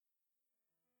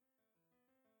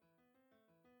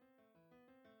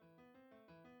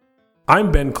I'm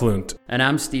Ben Klunt. And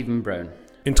I'm Stephen Brown.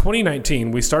 In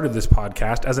 2019, we started this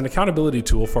podcast as an accountability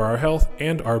tool for our health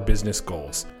and our business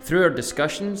goals. Through our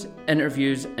discussions,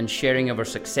 interviews, and sharing of our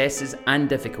successes and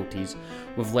difficulties,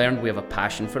 we've learned we have a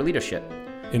passion for leadership.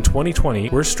 In 2020,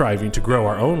 we're striving to grow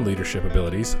our own leadership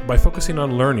abilities by focusing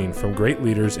on learning from great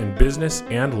leaders in business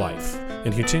and life,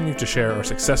 and continue to share our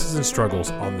successes and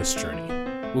struggles on this journey.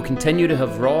 We'll continue to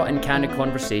have raw and candid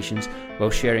conversations while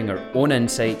sharing our own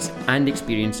insights and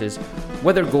experiences,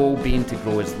 with our goal being to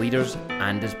grow as leaders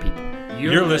and as people.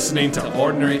 You're listening to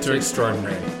Ordinary to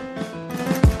Extraordinary.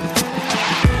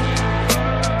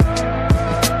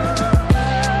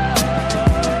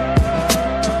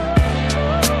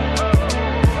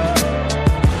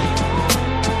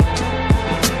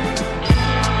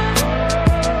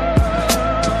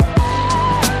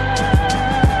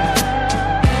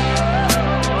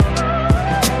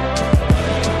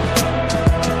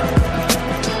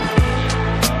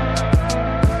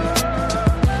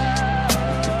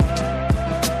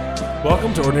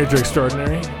 Welcome to Ordinary to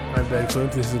Extraordinary. I'm Ben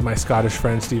Klunt. This is my Scottish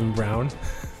friend, Stephen Brown.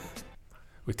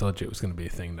 We told you it was going to be a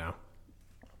thing now.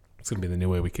 It's going to be the new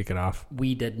way we kick it off.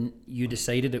 We didn't. You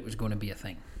decided it was going to be a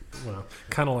thing. Well,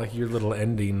 kind of like your little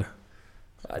ending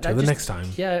to the next time.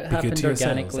 Yeah, it happened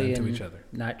organically and to each other.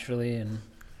 Naturally.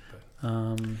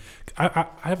 And I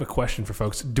have a question for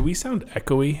folks. Do we sound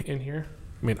echoey in here?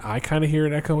 I mean, I kind of hear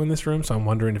an echo in this room, so I'm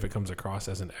wondering if it comes across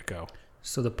as an echo.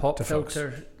 So the pop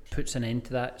filter puts an end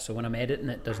to that, so when I'm editing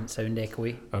it doesn't sound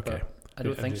echoey. Okay. I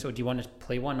don't think so. Do you want to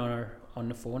play one on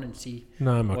the phone and see?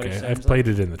 No, I'm okay. I've played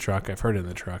it in the truck. I've heard it in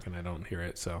the truck and I don't hear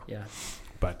it, so. Yeah.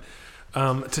 But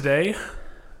today,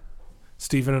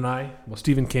 Stephen and I,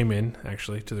 Stephen came in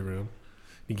actually to the room.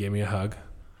 He gave me a hug,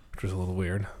 which was a little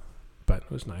weird, but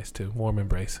it was nice too. Warm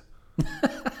embrace.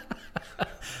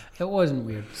 It wasn't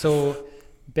weird. So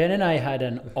Ben and I had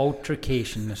an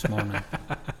altercation this morning.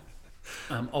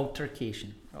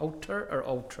 Altercation. Alter or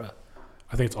ultra?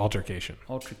 I think it's altercation.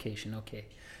 Altercation, okay.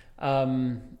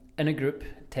 In a group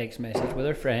text message with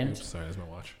our friends. Oops, sorry, that's my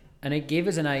watch. And it gave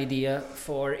us an idea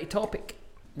for a topic,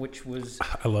 which was...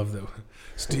 I love that.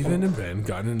 Stephen and Ben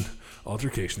got an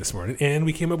altercation this morning, and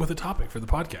we came up with a topic for the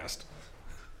podcast.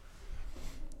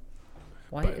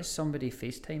 Why is somebody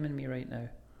FaceTiming me right now?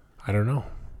 I don't know.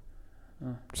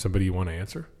 Oh. Somebody you want to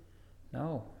answer?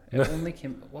 No. It only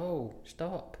came... Whoa,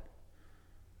 stop.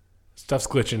 Stuff's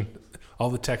glitching. All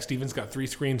the tech, Steven's got 3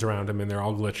 screens around him and they're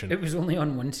all glitching. It was only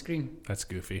on one screen. That's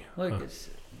goofy. Look, it's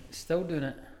still doing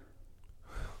it.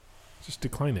 Just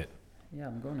decline it. Yeah,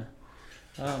 I'm going to.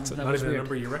 It's not even a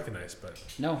number you recognize, but...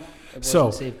 No, it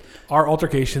wasn't saved. Our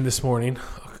altercation this morning,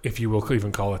 if you will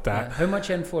even call it that. Yeah. How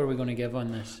much info are we going to give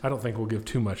on this? I don't think we'll give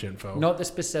too much info. Not the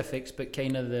specifics, but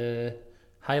kind of the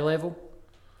high level?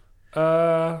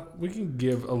 We can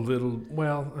give a little,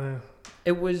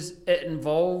 It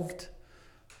involved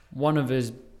one of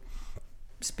us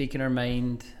speaking our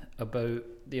mind about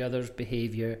the other's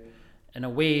behaviour in a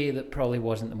way that probably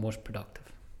wasn't the most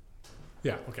productive.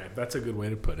 Yeah, okay. That's a good way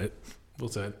to put it. We'll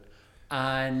say it.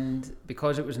 And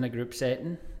because it was in a group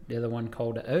setting, the other one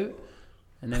called it out.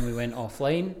 And then we went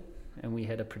offline and we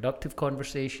had a productive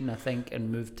conversation, I think,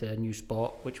 and moved to a new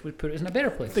spot, which would put us in a better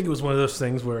place. I think it was one of those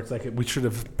things where it's like we should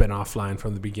have been offline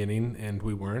from the beginning and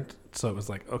we weren't. So it was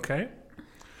like, okay,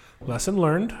 lesson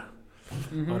learned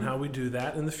on how we do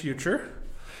that in the future.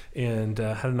 And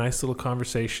had a nice little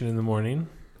conversation in the morning.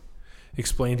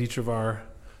 Explained each of our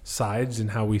sides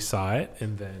and how we saw it,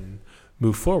 and then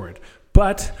moved forward.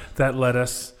 But that led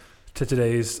us to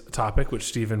today's topic, which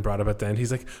Stephen brought up at the end.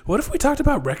 He's like, what if we talked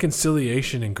about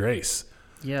reconciliation and grace?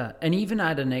 Yeah, and even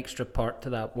add an extra part to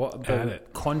that. What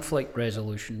about conflict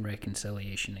resolution,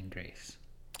 reconciliation, and grace?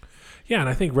 Yeah, and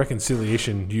I think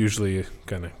reconciliation usually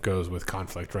kind of goes with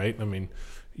conflict, right? I mean,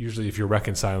 usually if you're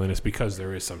reconciling, it's because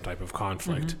there is some type of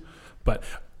conflict. But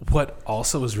what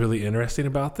also is really interesting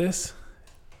about this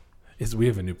is we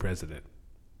have a new president.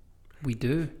 We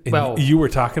do. And you were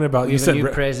talking about... We have a new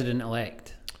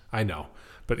president-elect. I know.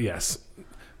 But yes,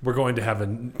 we're going to have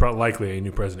likely a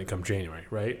new president come January,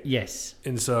 right? Yes.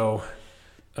 And so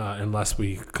unless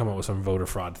we come up with some voter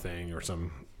fraud thing or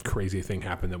some crazy thing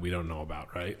happen that we don't know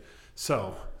about, right?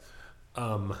 So,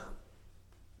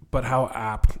 but how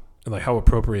apt, like how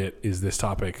appropriate is this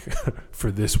topic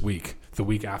for this week, the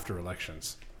week after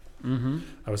elections?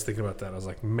 I was thinking about that. I was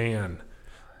like, man,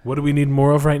 what do we need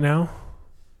more of right now?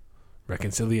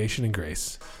 Reconciliation and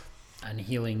grace. And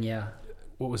healing, yeah.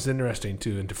 What was interesting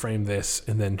too, and to frame this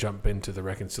and then jump into the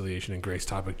reconciliation and grace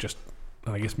topic, just,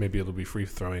 I guess maybe it'll be free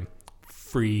flowing.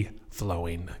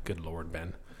 Good Lord,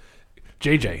 Ben.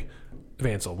 JJ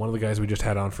Vansel, one of the guys we just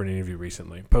had on for an interview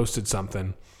recently, posted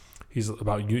something He's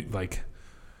about you like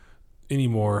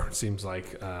anymore. It seems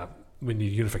like we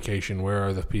need unification. Where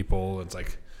are the people? It's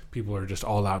like people are just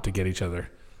all out to get each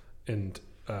other. And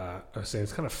I was saying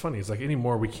it's kind of funny. It's like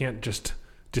anymore we can't just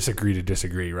disagree to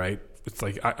disagree, right? It's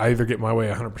like I either get my way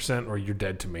 100% or you're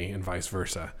dead to me, and vice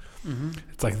versa. Mm-hmm.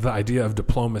 It's like the idea of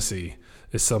diplomacy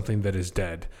is something that is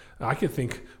dead. I could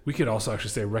think we could also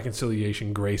actually say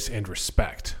reconciliation, grace, and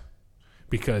respect,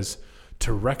 because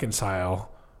to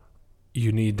reconcile,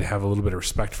 you need to have a little bit of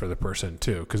respect for the person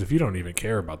too. Because if you don't even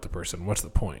care about the person, what's the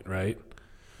point, right?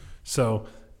 So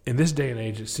in this day and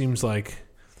age, it seems like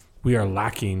we are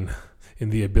lacking in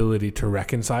the ability to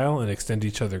reconcile and extend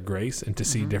each other grace and to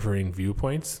see differing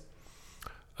viewpoints.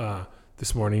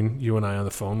 This morning, you and I on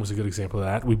the phone was a good example of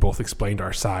that. We both explained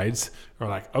our sides. We're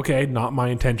like, okay, not my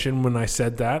intention when I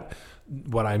said that.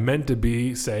 What I meant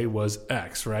to say was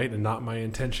X, right? And not my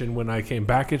intention when I came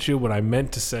back at you. What I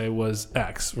meant to say was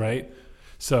X, right?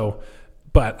 So,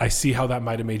 but I see how that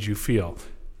might have made you feel.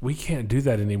 We can't do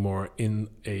that anymore when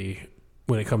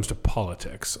it comes to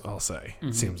politics, I'll say.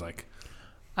 It seems like.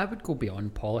 I would go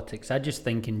beyond politics. I just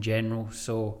think in general.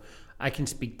 So I can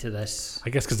speak to this. I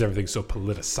guess because everything's so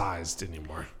politicized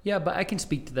anymore. Yeah, but I can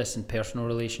speak to this in personal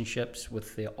relationships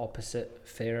with the opposite,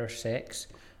 fairer sex.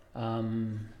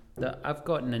 That I've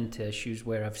gotten into issues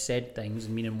where I've said things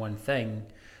meaning one thing,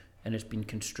 and it's been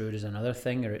construed as another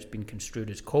thing, or it's been construed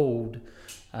as cold.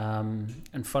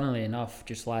 And funnily enough,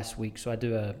 just last week, so I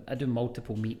do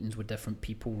multiple meetings with different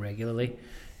people regularly.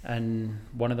 And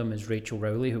one of them is Rachel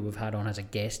Rowley, who we've had on as a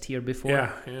guest here before.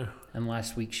 Yeah. And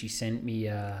last week she sent me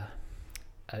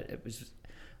it was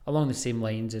along the same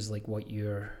lines as like what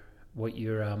your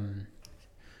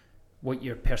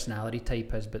personality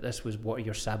type is, but this was what are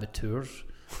your saboteurs.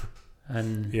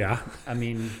 And yeah, I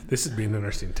mean, this would be an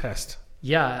interesting test.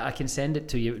 Yeah, I can send it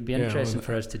to you. It would be interesting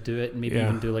for us to do it and maybe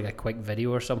even do like a quick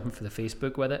video or something for the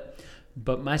Facebook with it.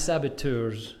 But my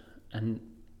saboteurs, and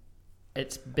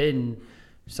it's been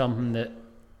something that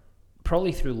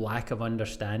probably through lack of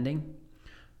understanding,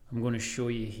 I'm going to show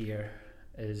you here,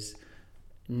 is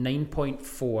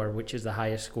 9.4, which is the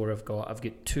highest score I've got. I've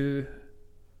got two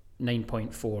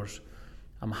 9.4s.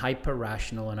 I'm hyper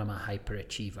rational and I'm a hyper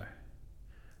achiever,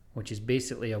 which is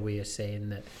basically a way of saying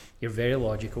that you're very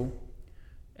logical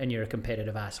and you're a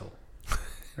competitive asshole,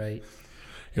 right?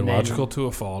 You're logical to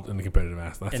a fault and a competitive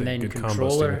asshole. That's and a then good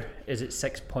controller is at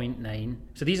 6.9.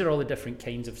 So these are all the different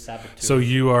kinds of saboteurs. So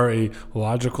you are a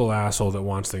logical asshole that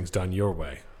wants things done your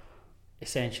way.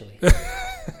 Essentially.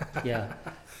 Yeah.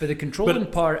 But the controlling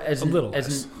part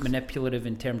isn't manipulative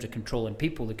in terms of controlling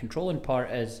people. The controlling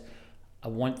part is I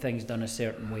want things done a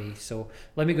certain way. So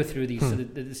let me go through these. So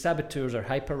the saboteurs are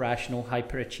hyper rational,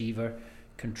 hyper achiever,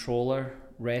 controller,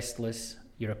 restless,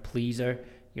 you're a pleaser,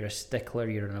 you're a stickler,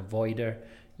 you're an avoider,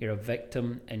 you're a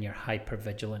victim, and you're hyper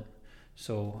vigilant.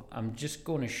 So I'm just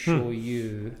going to show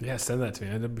you. Yeah, send that to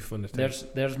me. That'd be fun to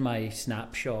take. There's my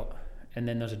snapshot, and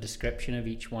then there's a description of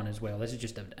each one as well. This is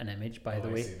just an image, by the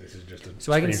way. This is just a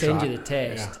so I can send you the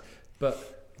test,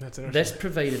 but that's interesting. This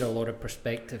provided a lot of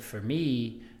perspective for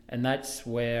me, and that's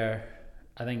where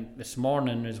I think this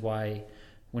morning is why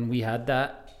when we had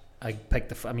that, I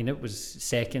picked it was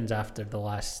seconds after the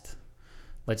last.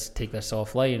 Let's take this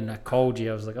offline. I called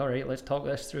you. I was like, all right, let's talk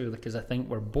this through, because I think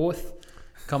we're both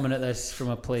coming at this from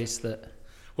a place that...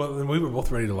 Well, then we were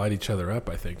both ready to light each other up,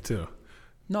 I think, too.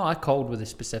 No, I called with a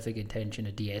specific intention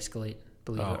to de-escalate,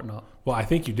 believe it or not. Well, I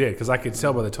think you did, because I could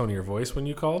tell by the tone of your voice when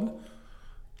you called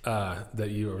that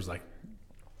you was like,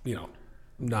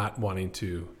 not wanting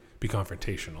to be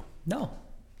confrontational. No.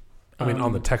 I mean,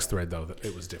 on the text thread, though,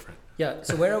 it was different. Yeah,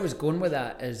 so where I was going with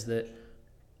that is that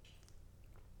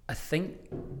I think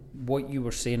what you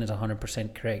were saying is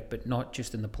 100% correct, but not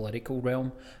just in the political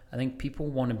realm. I think people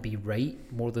want to be right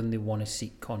more than they want to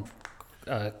seek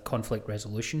conflict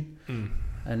resolution.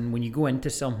 And when you go into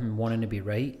something wanting to be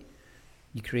right,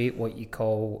 you create what you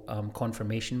call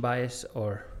confirmation bias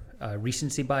or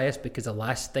recency bias, because the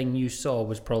last thing you saw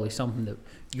was probably something that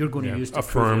you're going to use to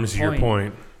affirms prove your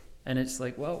point. And it's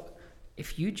like, well,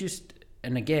 if you just...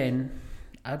 And again,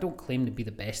 I don't claim to be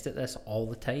the best at this all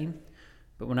the time,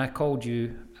 but when I called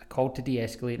you, I called to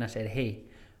de-escalate and I said, hey,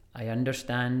 I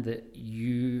understand that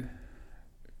you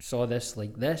saw this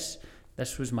like this.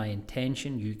 This was my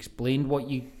intention. You explained what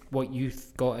you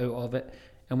got out of it,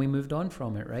 and we moved on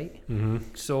from it, right? Mm-hmm.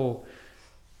 So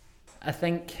I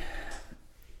think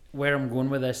where I'm going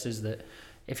with this is that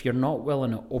if you're not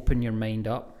willing to open your mind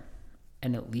up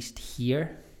and at least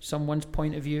hear someone's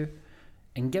point of view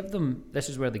and give them, this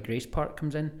is where the grace part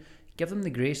comes in, give them the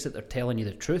grace that they're telling you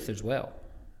the truth as well.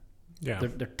 Yeah.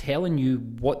 They're telling you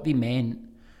what they meant,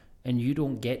 and you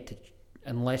don't get to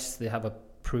unless they have a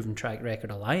proven track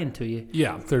record of lying to you,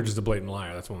 Yeah, they're just a blatant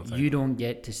liar. That's one thing. you don't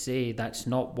get to say that's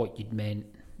not what you'd meant.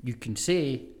 You can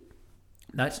say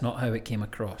that's not how it came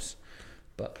across,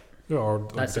 but Or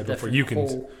like I that's a said before, different you can,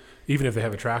 whole. even if they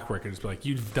have a track record, it's like,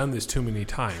 you've done this too many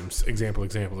times.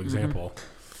 Example,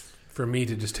 for me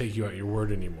to just take you at your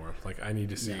word anymore. Like, I need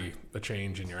to see a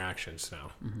change in your actions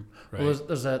now. Right? Well,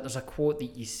 there's a quote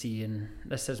that you see, and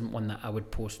this isn't one that I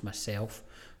would post myself,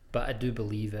 but I do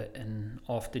believe it. And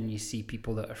often you see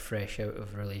people that are fresh out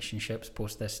of relationships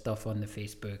post this stuff on the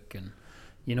Facebook, and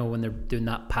when they're doing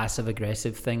that passive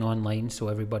aggressive thing online, so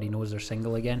everybody knows they're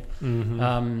single again.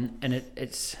 And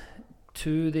it's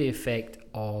to the effect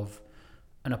of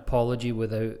an apology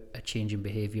without a change in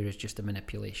behavior is just a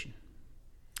manipulation.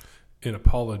 An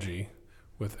apology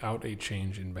without a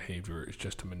change in behavior is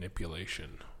just a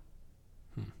manipulation.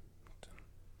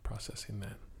 Processing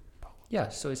that. Yeah,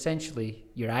 so essentially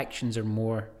your actions are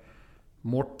more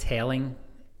telling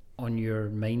on your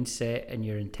mindset and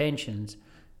your intentions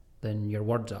than your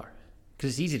words are.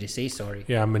 Because it's easy to say sorry.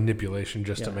 Yeah, manipulation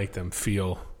just to make them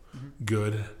feel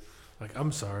good. Like,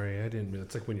 I'm sorry, I didn't mean.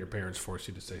 It's like when your parents force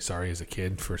you to say sorry as a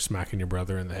kid for smacking your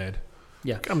brother in the head.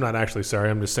 Yeah. I'm not actually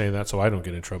sorry, I'm just saying that so I don't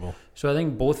get in trouble. So I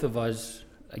think both of us,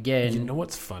 again... You know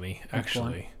what's funny,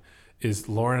 actually, is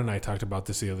Lauren and I talked about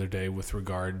this the other day with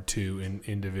regard to an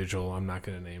individual, I'm not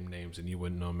going to name names and you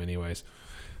wouldn't know him anyways,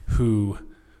 who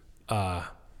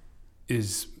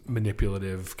is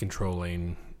manipulative,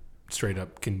 controlling, straight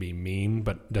up can be mean,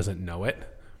 but doesn't know it.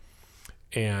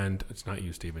 And it's not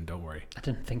you, Stephen, don't worry. I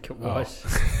didn't think it was.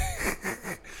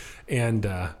 And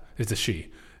it's a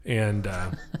she. And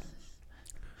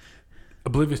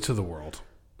oblivious to the world,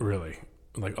 really.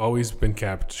 Like, always been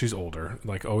kept, she's older,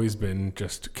 like, always been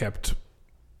just kept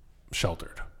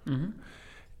sheltered.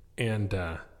 And,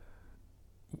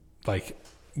 like,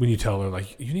 when you tell her,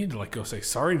 like, you need to, like, go say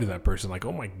sorry to that person, like,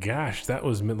 oh my gosh, that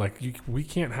was, like, we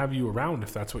can't have you around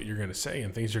if that's what you're going to say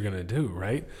and things you're going to do,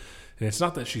 right? And it's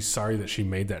not that she's sorry that she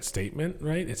made that statement,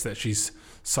 right? It's that she's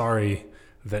sorry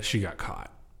that she got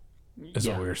caught, is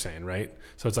what we were saying, right?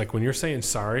 So it's like when you're saying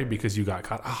sorry because you got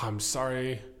caught, I'm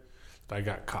sorry that I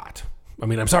got caught. I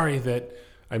mean, I'm sorry that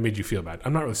I made you feel bad.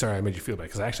 I'm not really sorry I made you feel bad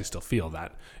because I actually still feel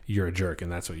that you're a jerk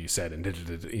and that's what you said. And,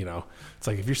 it's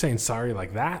like if you're saying sorry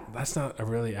like that, that's not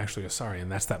really actually a sorry.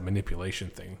 And that's that manipulation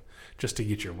thing just to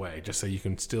get your way, just so you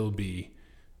can still be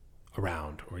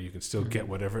around or you can still get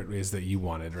whatever it is that you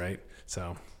wanted, right?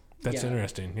 So that's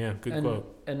interesting. Yeah, good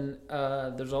quote. And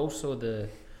there's also the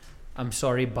I'm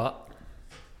sorry, but,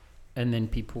 and then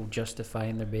people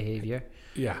justifying their behavior.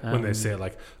 Yeah, when they say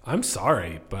like, I'm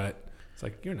sorry, but it's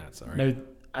like, you're not sorry. Now,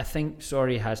 I think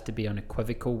sorry has to be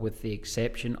unequivocal with the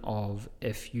exception of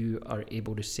if you are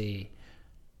able to say,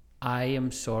 I am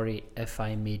sorry if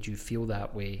I made you feel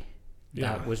that way.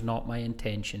 That was not my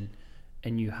intention.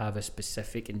 And you have a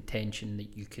specific intention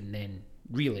that you can then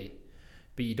relay.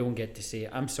 But you don't get to say,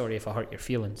 I'm sorry if I hurt your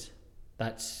feelings.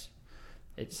 That's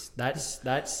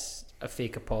a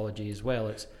fake apology as well.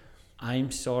 It's,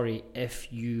 I'm sorry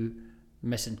if you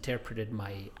misinterpreted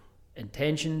my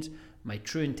intentions. My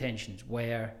true intentions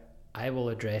were, I will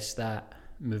address that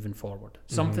moving forward.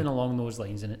 Something along those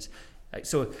lines. And it's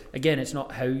so again, it's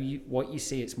not what you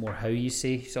say, it's more how you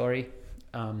say sorry.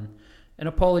 And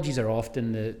apologies are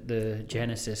often the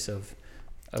genesis of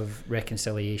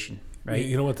reconciliation, right?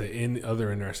 You know what the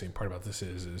other interesting part about this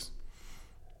is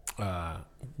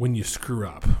when you screw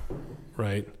up,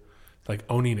 right? Like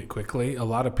owning it quickly. A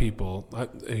lot of people,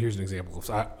 here's an example.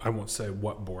 So I won't say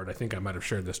what board. I think I might have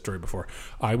shared this story before.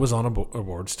 I was on a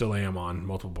board, still am on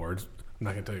multiple boards. I'm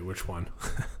not going to tell you which one.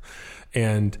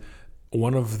 And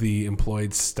one of the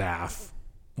employed staff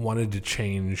wanted to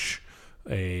change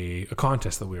a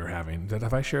contest that we were having.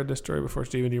 Have I shared this story before,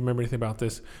 Stephen? Do you remember anything about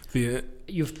this?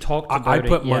 You've talked about it. I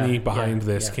put money behind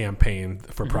this campaign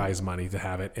for prize money to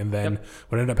have it. And then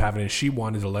what ended up happening is she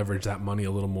wanted to leverage that money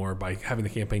a little more by having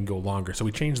the campaign go longer. So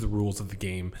we changed the rules of the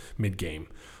game mid-game.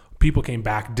 People came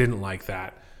back, didn't like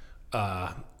that.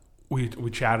 We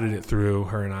chatted it through,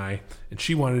 her and I, and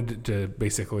she wanted to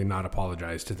basically not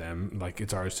apologize to them, like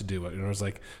it's ours to do it. And I was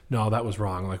like, no, that was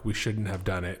wrong. Like we shouldn't have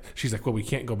done it. She's like, well, we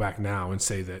can't go back now and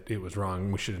say that it was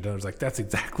wrong. We should have done it. I was like, that's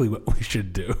exactly what we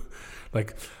should do.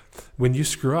 Like when you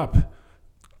screw up,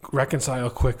 reconcile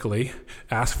quickly,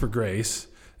 ask for grace,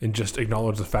 and just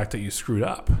acknowledge the fact that you screwed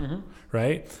up,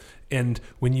 right? And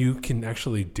when you can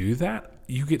actually do that,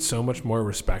 you get so much more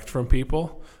respect from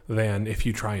people than if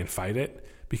you try and fight it.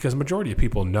 Because majority of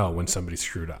people know when somebody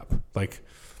screwed up. Like,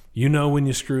 you know when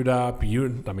you screwed up.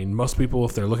 Most people,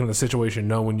 if they're looking at the situation,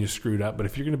 know when you screwed up. But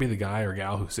if you're going to be the guy or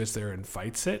gal who sits there and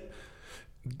fights it,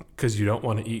 because you don't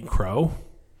want to eat crow,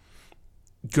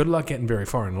 good luck getting very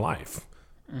far in life.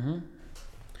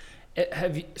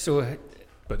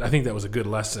 But I think that was a good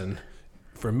lesson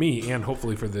for me, and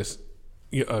hopefully for this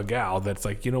gal, that's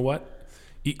like, you know what?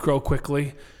 Eat crow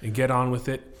quickly and get on with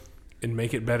it and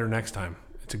make it better next time.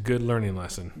 It's a good learning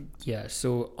lesson. Yeah,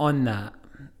 so on that,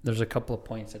 there's a couple of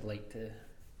points I'd like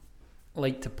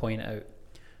to point out.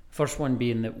 First one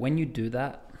being that when you do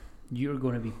that, you're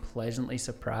going to be pleasantly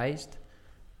surprised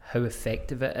how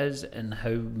effective it is and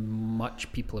how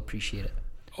much people appreciate it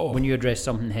when you address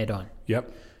something head on.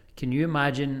 Yep. Can you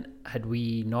imagine, had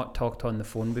we not talked on the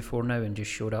phone before now and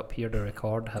just showed up here to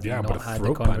record, had we not had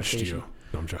the conversation? You.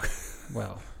 No, I'm joking.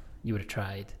 Well, you would have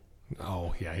tried.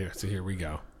 Oh, yeah. Here we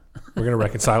go. We're going to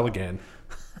reconcile again.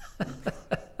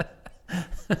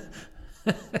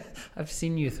 I've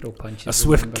seen you throw punches. A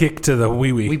swift kick to the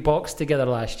wee-wee. We boxed together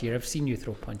last year. I've seen you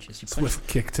throw punches. Swift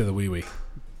kick to the wee-wee.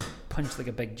 Punch like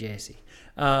a big Jessie.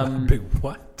 Big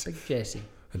what? Big Jessie.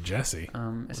 A Jessie?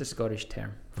 It's a Scottish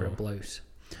term for a blouse.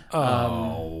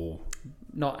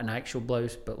 Not an actual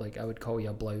blouse, but like I would call you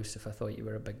a blouse if I thought you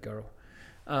were a big girl.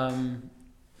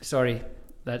 Sorry,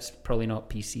 that's probably not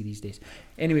PC these days.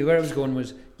 Anyway, where I was going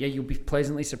was, yeah, you'll be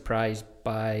pleasantly surprised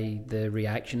by the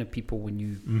reaction of people when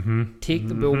you take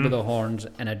the bull by the horns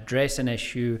and address an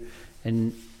issue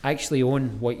and actually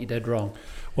own what you did wrong.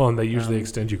 Well, and they usually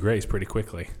extend you grace pretty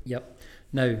quickly. Yep.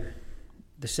 Now,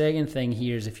 the second thing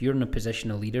here is if you're in a position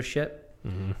of leadership,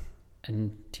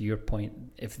 and to your point,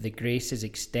 if the grace is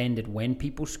extended when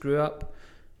people screw up,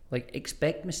 like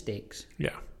expect mistakes.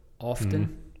 Yeah.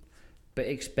 Often. But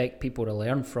expect people to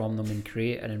learn from them and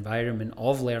create an environment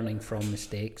of learning from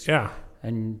mistakes. Yeah.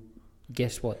 And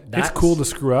guess what? It's cool to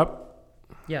screw up.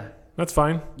 Yeah. That's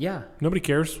fine. Yeah. Nobody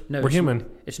cares. No, we're human.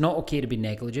 It's not okay to be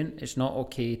negligent. It's not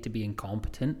okay to be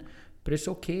incompetent. But it's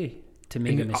okay to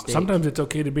make a mistake. Sometimes it's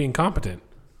okay to be incompetent.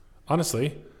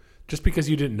 Honestly, just because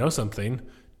you didn't know something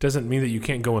doesn't mean that you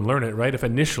can't go and learn it, right?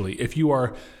 If you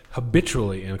are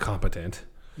habitually incompetent.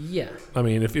 Yeah. I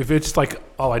mean, if it's like,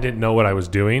 oh, I didn't know what I was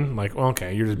doing, like, well,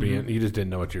 okay, you're just being, you just didn't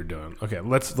know what you're doing. Okay,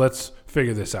 let's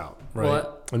figure this out, right?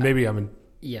 Well, and maybe I'm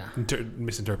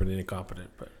misinterpreting incompetent,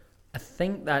 but I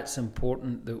think that's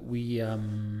important that we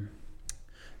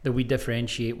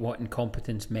differentiate what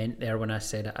incompetence meant there when I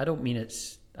said it. I don't mean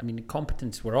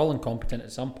incompetence. We're all incompetent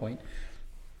at some point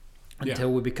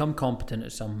until we become competent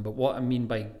at something. But what I mean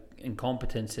by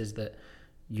incompetence is that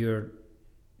you're,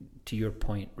 to your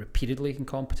point, repeatedly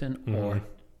incompetent or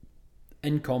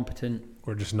incompetent,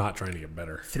 or just not trying to get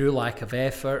better through lack of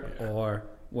effort or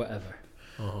whatever.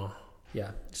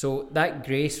 Yeah. So that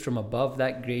grace from above,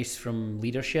 that grace from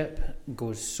leadership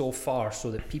goes so far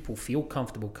so that people feel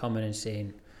comfortable coming and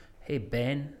saying, hey,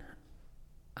 Ben,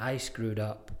 I screwed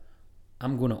up.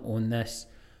 I'm going to own this.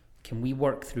 Can we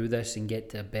work through this and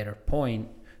get to a better point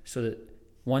so that,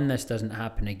 one, this doesn't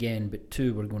happen again, but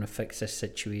two, we're going to fix this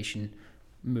situation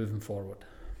moving forward?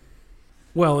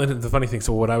 Well, and the funny thing,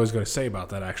 so what I was going to say about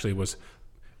that actually was,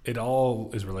 it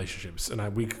all is relationships,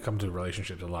 and we come to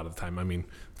relationships a lot of the time. I mean,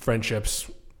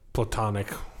 friendships,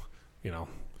 platonic,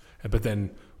 but then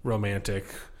romantic,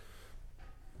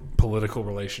 political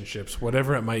relationships,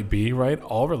 whatever it might be, right?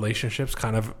 All relationships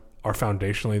kind of are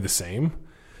foundationally the same,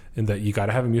 in that you got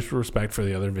to have a mutual respect for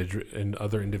the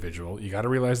other individual. You got to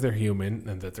realize they're human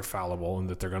and that they're fallible and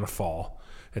that they're going to fall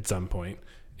at some point.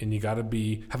 And you got to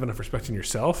have enough respect in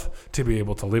yourself to be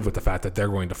able to live with the fact that they're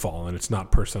going to fall, and it's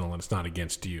not personal and it's not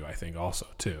against you, I think, also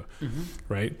too,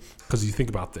 right? Because you think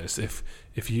about this, if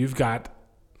you've got,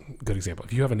 good example,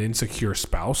 if you have an insecure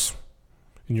spouse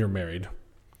and you're married,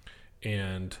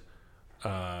 and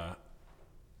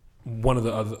one of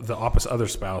the opposite other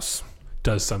spouse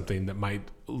does something that might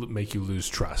make you lose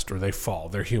trust, or they fall,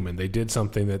 they're human, they did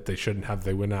something that they shouldn't have,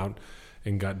 they went out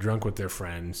and got drunk with their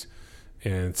friends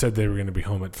and said they were going to be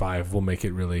home at 5. We'll make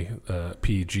it really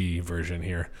PG version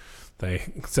here.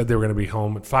 They said they were going to be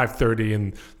home at 5:30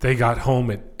 and they got home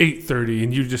at 8:30,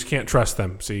 and you just can't trust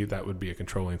them. See, that would be a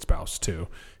controlling spouse too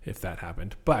if that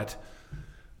happened. But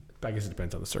I guess it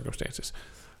depends on the circumstances.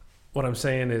 What I'm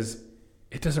saying is,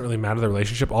 it doesn't really matter the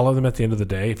relationship. All of them, at the end of the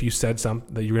day, if you said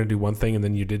something that you were going to do one thing and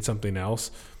then you did something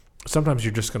else, sometimes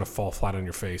you're just going to fall flat on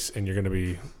your face and you're going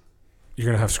to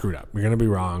have screwed up. You're going to be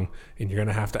wrong, and you're going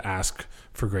to have to ask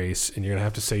for grace, and you're going to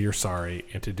have to say you're sorry,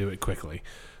 and to do it quickly.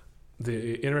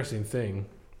 The interesting thing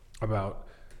about,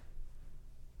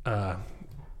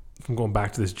 from going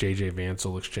back to this J.J.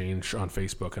 Vansel exchange on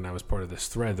Facebook, and I was part of this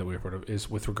thread that we were part of, is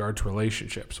with regard to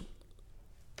relationships.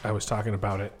 I was talking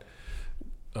about it.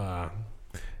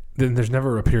 Then there's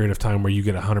never a period of time where you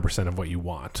get 100% of what you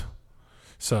want.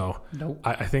 So nope.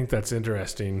 I think that's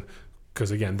interesting.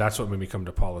 because again, that's what made me come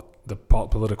to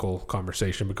political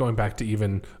conversation. But going back to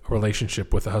even a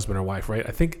relationship with a husband or wife, right?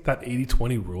 I think that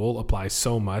 80-20 rule applies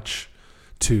so much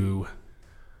to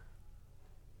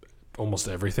almost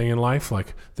everything in life.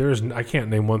 Like I can't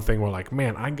name one thing where like,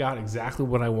 man, I got exactly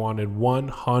what I wanted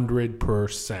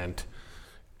 100%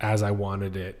 as I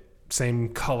wanted it. Same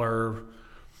color,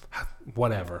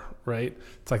 whatever, right?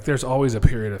 It's like there's always a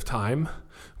period of time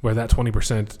where that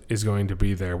 20% is going to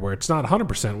be there, where it's not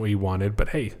 100% what you wanted, but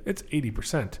hey, it's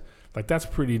 80%. Like that's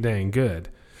pretty dang good.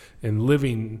 And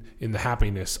living in the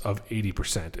happiness of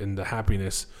 80%, in the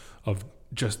happiness of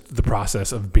just the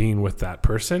process of being with that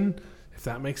person. If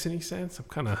that makes any sense, I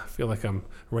kind of feel like I'm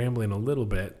rambling a little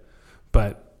bit,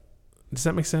 but does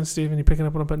that make sense, Stephen? You picking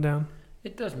up what I'm putting down?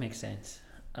 It does make sense.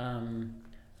 I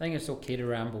think it's okay to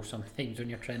ramble sometimes when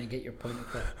you're trying to get your point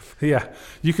across. Yeah,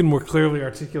 you can more clearly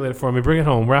articulate it for me. Bring it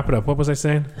home. Wrap it up. What was I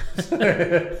saying?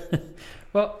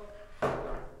 Well,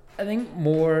 I think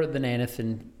more than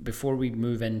anything, before we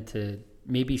move into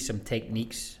maybe some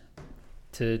techniques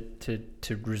to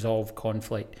resolve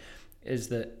conflict, is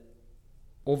that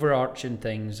overarching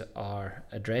things are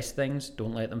address things,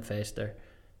 don't let them fester,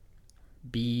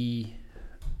 be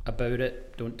about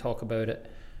it, don't talk about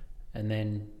it, and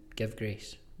then give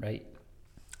grace, right?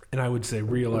 And I would say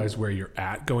realize where you're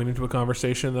at going into a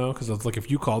conversation, though, because it's like if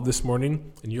you called this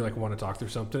morning and you like want to talk through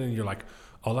something and you're like,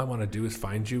 all I want to do is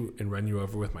find you and run you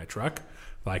over with my truck,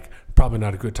 like probably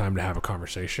not a good time to have a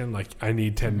conversation. Like I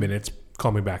need 10 minutes,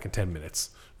 call me back in 10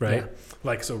 minutes, right? Yeah.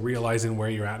 Like, so realizing where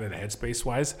you're at in a headspace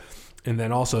wise. And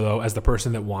then also, though, as the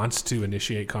person that wants to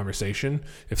initiate conversation,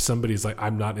 if somebody's like,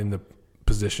 I'm not in the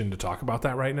position to talk about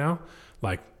that right now,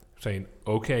 like saying,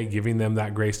 okay, giving them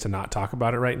that grace to not talk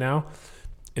about it right now,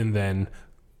 and then,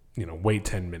 wait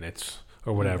 10 minutes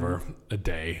or whatever, a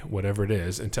day, whatever it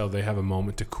is, until they have a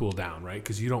moment to cool down, right?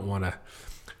 Because you don't want to,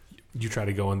 you try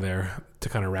to go in there to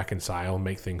kind of reconcile,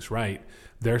 make things right.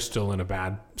 They're still in a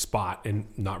bad spot and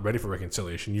not ready for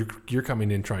reconciliation. You're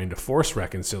coming in trying to force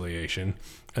reconciliation,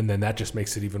 and then that just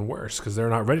makes it even worse because they're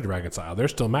not ready to reconcile. They're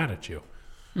still mad at you.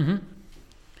 Mm-hmm.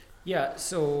 Yeah,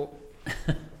 so...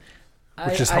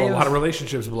 Which is how a lot of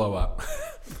relationships blow up.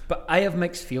 But I have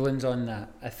mixed feelings on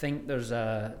that. I think there's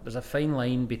a fine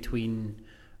line between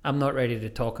I'm not ready to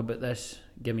talk about this,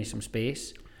 give me some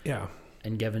space. Yeah.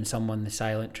 And giving someone the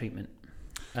silent treatment.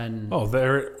 And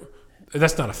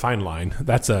that's not a fine line.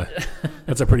 That's a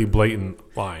pretty blatant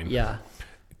line. Yeah.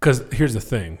 Because here's the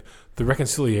thing. The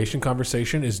reconciliation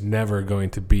conversation is never going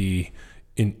to be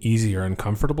an easy or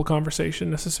uncomfortable conversation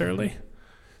necessarily.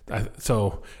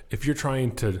 So if you're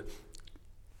trying to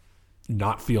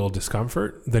not feel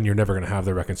discomfort, then you're never going to have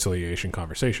the reconciliation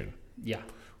conversation. Yeah.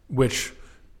 Which,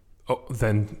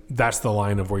 then that's the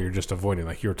line of where you're just avoiding.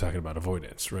 Like you were talking about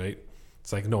avoidance, right?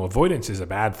 It's like, no, avoidance is a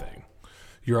bad thing.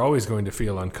 You're always going to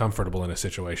feel uncomfortable in a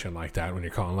situation like that when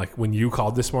you're calling. Like when you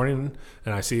called this morning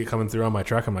and I see it coming through on my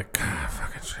truck, I'm like,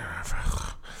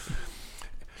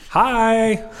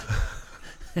 hi.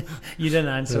 You didn't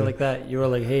answer like that. You were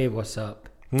like, hey, what's up?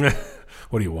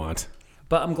 What do you want?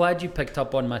 But I'm glad you picked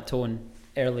up on my tone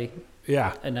early.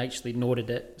 Yeah. And actually noted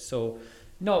it. So,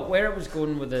 no, where I was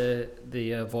going with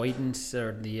the avoidance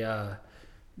or the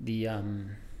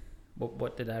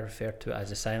what did I refer to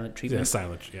as a silent treatment? Yeah,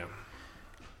 silent, yeah.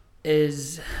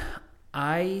 Is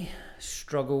I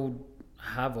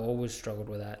have always struggled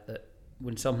with that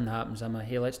when something happens, I'm like,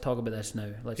 hey, let's talk about this now.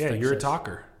 Let's fix you're this. a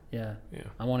talker. Yeah.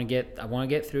 I want to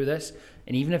get through this,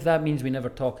 and even if that means we never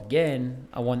talk again,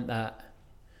 I want that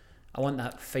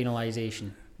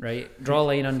finalization, right? Draw a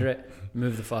line under it,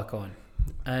 move the fuck on.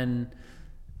 And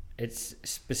it's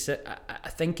specific. I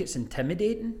think it's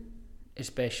intimidating,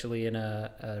 especially in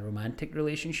a romantic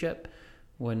relationship,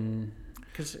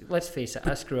 because let's face it,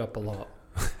 I screw up a lot,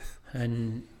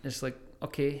 and it's like,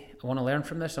 okay, I want to learn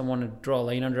from this. I want to draw a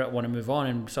line under it. I want to move on.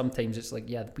 And sometimes it's like,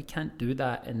 yeah, we can't do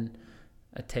that in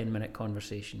a 10-minute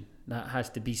conversation. That has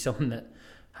to be something that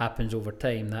happens over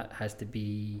time. That has to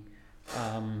be.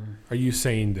 Are you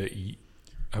saying that?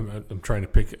 I'm trying to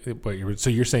pick. So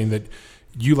you're saying that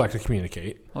you like to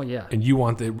communicate. Oh yeah. And you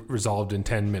want it resolved in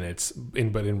 10 minutes.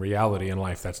 But in reality, in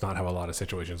life, that's not how a lot of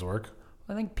situations work.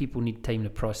 I think people need time to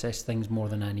process things more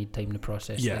than I need time to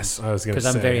process things. Yes, I was going to say.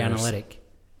 Because I'm very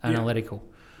analytical.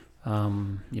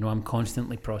 I'm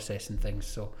constantly processing things.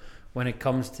 So when it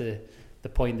comes to the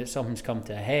point that something's come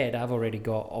to a head, I've already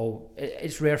got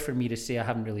it's rare for me to say I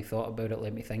haven't really thought about it,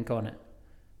 let me think on it.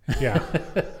 Yeah.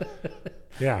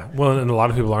 Yeah. Well, and a lot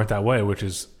of people aren't that way, which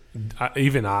is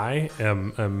even I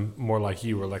am more like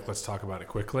you, where like, let's talk about it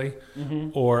quickly.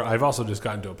 Or I've also just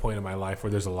gotten to a point in my life where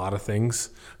there's a lot of things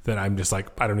that I'm just like,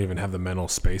 I don't even have the mental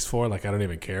space for. Like, I don't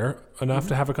even care enough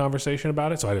to have a conversation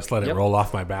about it. So I just let it roll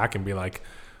off my back and be like,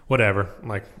 whatever.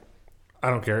 Like, I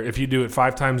don't care. If you do it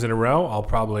 5 times in a row, I'll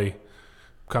probably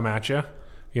come at you,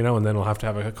 and then we'll have to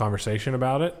have a conversation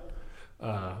about it.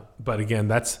 But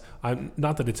again, I'm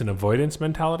not that it's an avoidance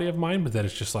mentality of mine, but that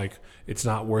it's just like, it's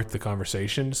not worth the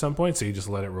conversation at some point. So you just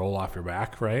let it roll off your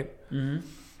back. Right.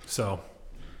 So.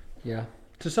 Yeah.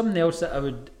 So something else that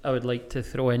I would like to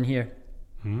throw in here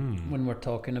when we're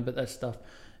talking about this stuff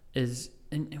is,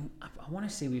 and I want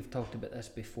to say we've talked about this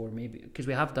before, maybe because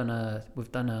we've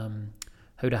done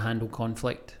how to handle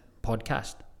conflict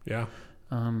podcast. Yeah.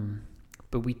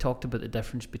 But we talked about the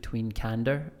difference between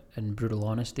candor and brutal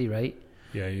honesty, right?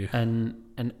 Yeah.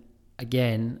 And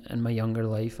again, in my younger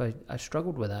life, I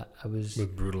struggled with that.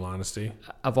 With brutal honesty.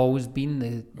 I've always been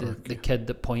the kid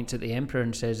that points at the emperor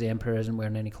and says the emperor isn't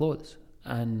wearing any clothes.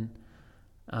 And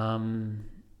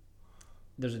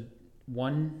there's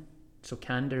so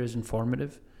candor is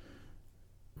informative.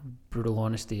 Brutal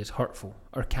honesty is hurtful,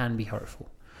 or can be hurtful.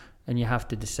 And you have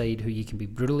to decide who you can be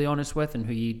brutally honest with and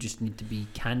who you just need to be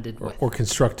candid with. Or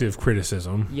constructive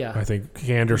criticism. Yeah. I think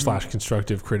candor /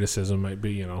 constructive criticism might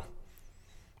be,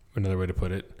 another way to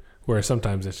put it. Whereas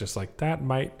sometimes it's just like, that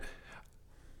might...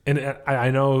 And I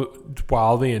know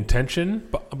while the intention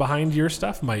behind your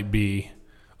stuff might be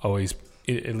always,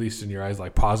 at least in your eyes,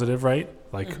 like positive, right?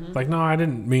 Like, no, I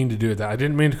didn't mean to do that. I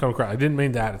didn't mean to come across. I didn't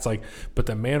mean that. It's like, but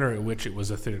the manner in which it was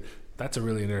that's a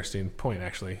really interesting point,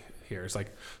 actually. Here. It's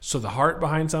like, so the heart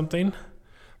behind something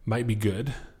might be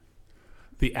good.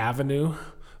 The avenue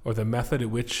or the method at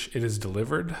which it is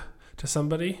delivered to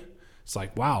somebody, it's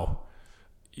like, wow,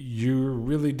 you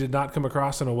really did not come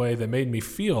across in a way that made me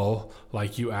feel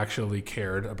like you actually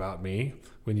cared about me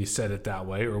when you said it that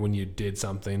way, or when you did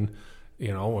something,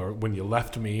 or when you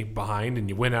left me behind and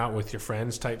you went out with your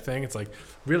friends type thing. It's like,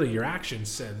 really, your actions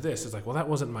said this. It's like, well, that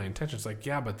wasn't my intention. It's like,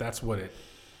 yeah, but that's what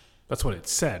it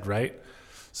said, right?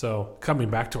 So coming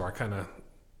back to our kind of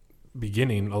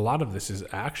beginning, a lot of this is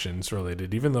actions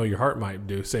related. Even though your heart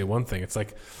might say one thing, it's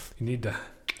like you need to.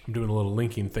 I'm doing a little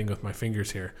linking thing with my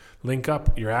fingers here. Link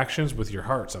up your actions with your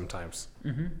heart sometimes.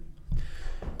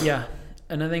 Yeah,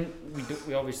 and I think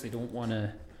we obviously don't want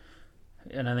to.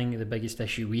 And I think the biggest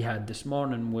issue we had this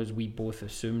morning was we both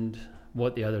assumed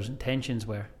what the other's intentions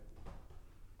were.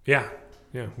 Yeah,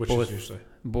 which is usually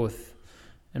both.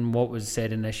 And what was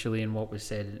said initially and what was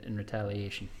said in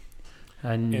retaliation.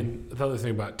 And the other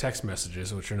thing about text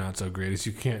messages, which are not so great, is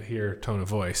you can't hear tone of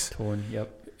voice.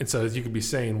 Yep. And so you could be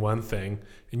saying one thing,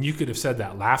 and you could have said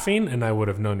that laughing, and I would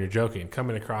have known you're joking.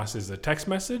 Coming across as a text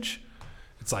message,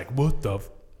 it's like, what the...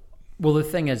 Well, the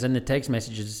thing is, in the text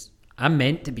messages, I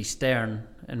meant to be stern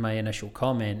in my initial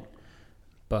comment,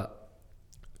 but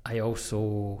I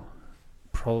also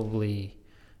probably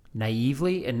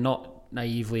naively, and not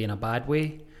naively in a bad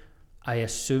way, I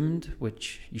assumed,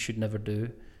 which you should never do,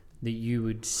 that you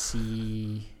would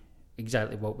see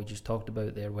exactly what we just talked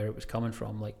about there, where it was coming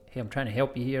from. Like, hey, I'm trying to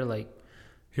help you here. Like,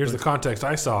 here's the context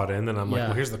I saw it in. Then I'm like,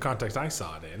 well, here's the context I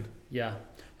saw it in. Yeah.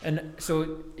 And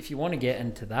so if you want to get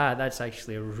into that, that's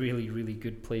actually a really, really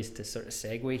good place to sort of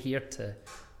segue here to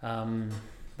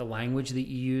the language that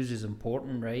you use is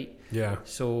important, right? Yeah.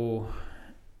 So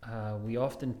we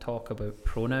often talk about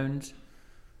pronouns.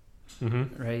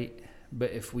 Right?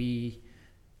 But if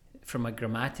from a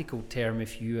grammatical term,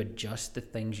 if you adjust the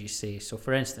things you say, so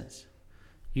for instance,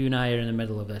 you and I are in the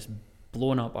middle of this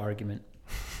blown up argument,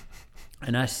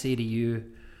 and I say to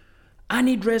you, I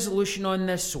need resolution on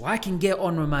this so I can get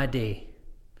on with my day,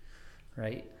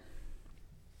 right?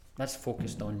 That's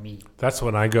focused on me. That's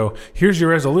when I go, here's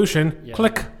your resolution,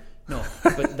 click. No,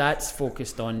 but that's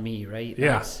focused on me, right?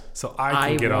 Yeah, so I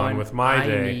can get on with my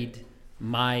day. I need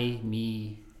my,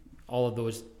 me, all of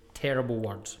those terrible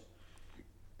words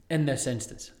in this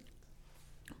instance.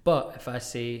 But if I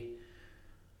say,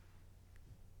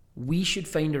 we should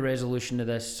find a resolution to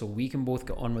this so we can both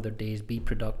get on with our days, be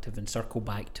productive, and circle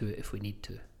back to it if we need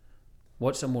to.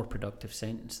 What's a more productive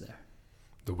sentence there?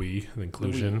 The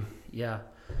inclusion. Yeah.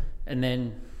 And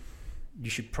then you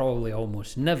should probably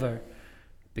almost never,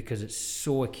 because it's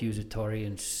so accusatory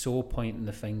and so pointing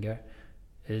the finger,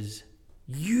 is...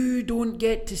 you don't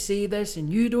get to say this,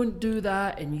 and you don't do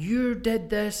that, and you did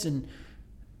this. And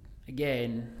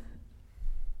again,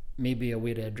 maybe a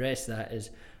way to address that is,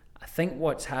 I think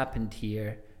what's happened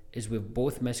here is we've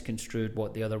both misconstrued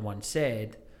what the other one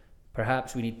said.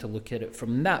 Perhaps we need to look at it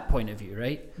from that point of view,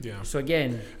 right? Yeah. So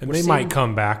again, and they might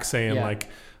come back saying like,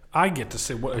 I get to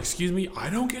say, "What? Excuse me, I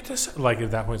don't get to say." Like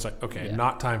at that point, it's like, okay,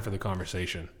 not time for the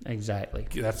conversation. Exactly.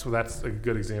 That's a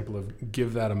good example of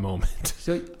give that a moment.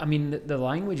 So I mean, the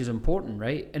language is important,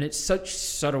 right? And it's such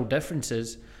subtle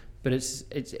differences, but it's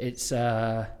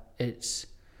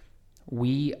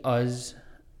we, us,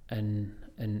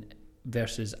 and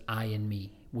versus I and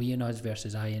me. We and us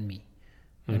versus I and me.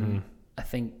 And I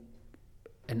think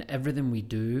in everything we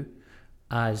do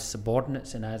as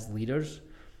subordinates and as leaders,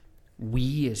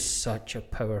 we is such a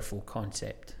powerful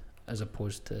concept as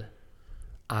opposed to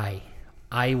I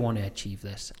want to achieve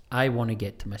this. I want to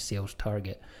get to my sales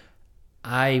target.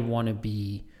 I want to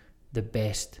be the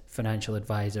best financial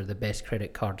advisor, the best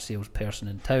credit card salesperson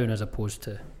in town, as opposed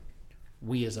to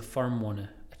we as a firm want to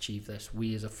achieve this.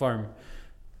 We as a firm,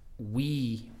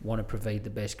 we want to provide the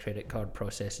best credit card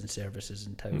processing services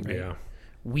in town, right? Yeah.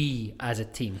 We as a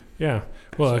team. Yeah.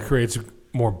 Well, it creates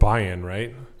more buy-in,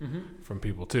 right? From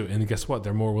people too. And guess what?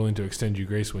 They're more willing to extend you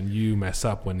grace when you mess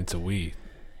up when it's a we.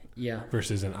 Yeah.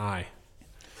 Versus an I.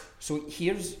 So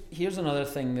here's another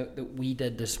thing that we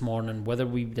did this morning, whether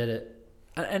we did it,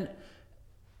 and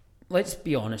let's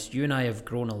be honest, you and I have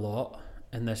grown a lot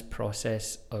in this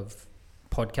process of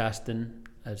podcasting,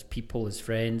 as people, as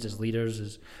friends, as leaders,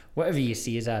 as whatever you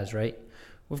see us as, right?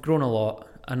 We've grown a lot.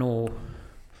 I know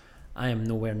I am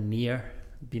nowhere near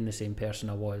being the same person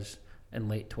I was in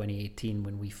late 2018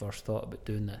 when we first thought about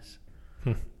doing this.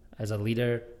 As a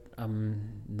leader,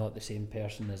 I'm not the same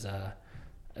person as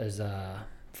a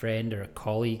friend or a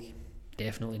colleague.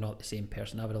 Definitely not the same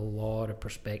person. I've had a lot of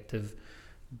perspective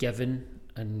given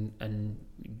and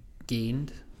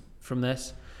gained from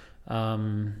this.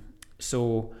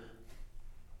 So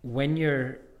when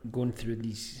you're going through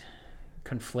these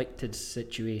conflicted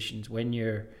situations, when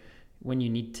you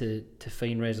need to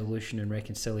find resolution and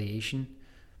reconciliation,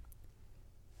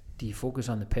 do you focus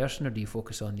on the person or do you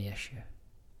focus on the issue?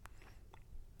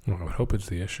 Well, I would hope it's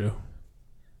the issue.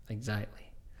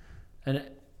 Exactly. And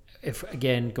if,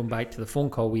 again, going back to the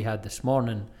phone call we had this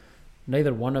morning,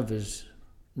 neither one of us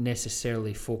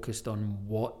necessarily focused on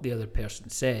what the other person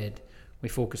said. We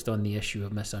focused on the issue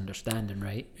of misunderstanding,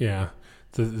 right? Yeah.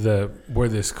 The where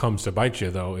this comes to bite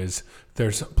you, though, is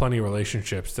there's plenty of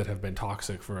relationships that have been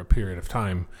toxic for a period of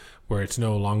time where it's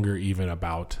no longer even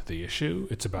about the issue.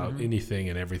 It's about anything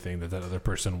and everything that other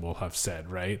person will have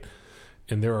said, right?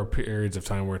 And there are periods of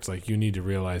time where it's like you need to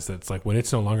realize that it's like when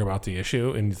it's no longer about the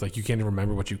issue and it's like you can't even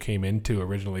remember what you came in to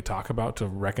originally talk about to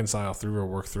reconcile through or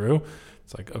work through.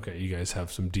 It's like, okay, you guys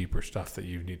have some deeper stuff that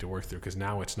you need to work through because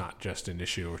now it's not just an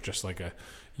issue or just like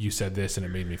you said this and it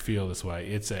made me feel this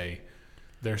way.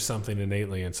 There's something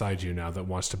innately inside you now that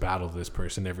wants to battle this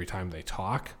person every time they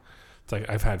talk. It's like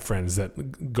I've had friends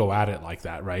that go at it like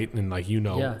that, right? And like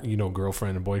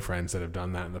girlfriend and boyfriends that have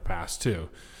done that in the past too.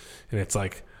 And it's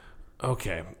like,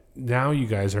 okay, now you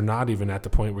guys are not even at the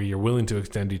point where you're willing to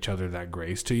extend each other that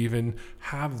grace to even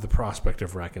have the prospect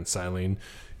of reconciling.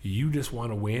 You just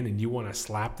want to win and you want to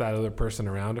slap that other person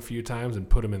around a few times and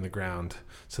put them in the ground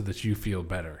so that you feel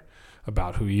better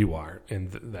about who you are and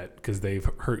that because they've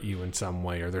hurt you in some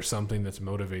way or there's something that's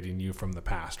motivating you from the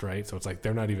past, right? So it's like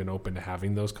they're not even open to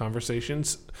having those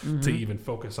conversations to even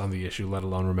focus on the issue, let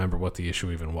alone remember what the issue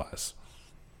even was.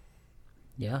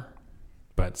 Yeah.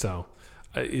 But so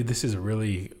this is a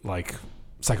really like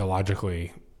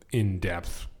psychologically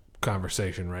in-depth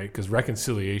conversation, right? Because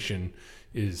reconciliation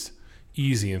is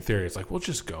easy in theory. It's like, we'll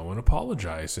just go and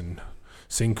apologize and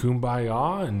sing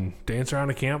Kumbaya and dance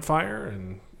around a campfire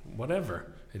and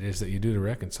whatever it is that you do to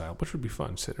reconcile, which would be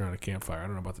fun, sitting around a campfire. I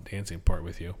don't know about the dancing part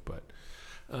with you, but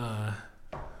now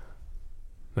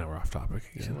we're off topic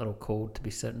again. It's a little cold to be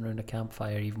sitting around a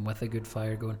campfire even with a good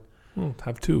fire going. Well,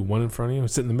 have two, one in front of you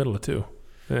and sit in the middle of two.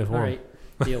 All right,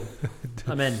 deal.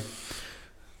 I'm in.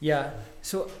 Yeah,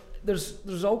 so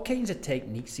there's all kinds of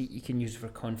techniques that you can use for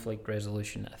conflict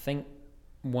resolution. I think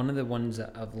one of the ones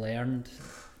that I've learned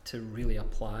to really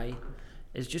apply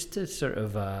is just to sort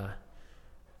of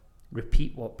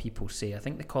repeat what people say. I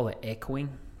think they call it echoing.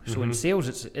 So in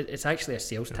sales, it's actually a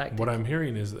sales tactic. What I'm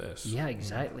hearing is this. Yeah,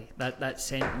 exactly. That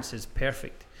sentence is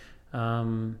perfect.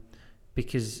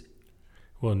 Because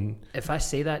if I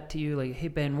say that to you, like, hey,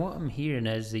 Ben, what I'm hearing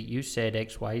is that you said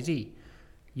X, Y, Z.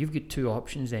 You've got two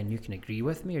options then. You can agree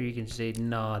with me or you can say,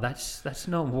 no, that's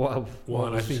not what Well,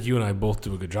 and I think you and I both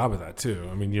do a good job of that too.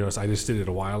 I mean, I just did it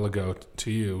a while ago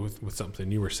to you with something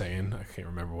you were saying. I can't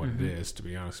remember what it is, to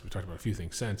be honest. We talked about a few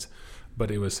things since. But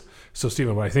it was, so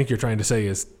Stephen, what I think you're trying to say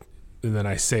is, and then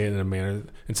I say it in a manner,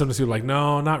 and sometimes people are like,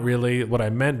 no, not really. What I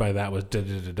meant by that was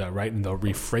da-da-da-da, right? And they'll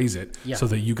rephrase it so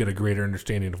that you get a greater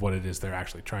understanding of what it is they're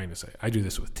actually trying to say. I do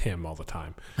this with Tim all the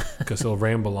time because he'll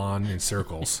ramble on in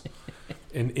circles.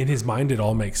 And in his mind, it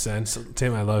all makes sense.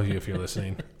 Tim, I love you if you're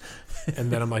listening.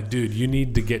 And then I'm like, dude, you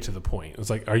need to get to the point. It's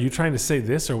like, are you trying to say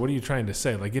this or what are you trying to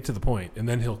say? Like, get to the point. And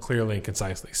then he'll clearly and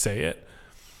concisely say it,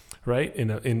 right?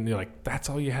 And you're like, that's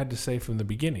all you had to say from the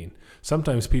beginning.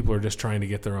 Sometimes people are just trying to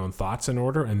get their own thoughts in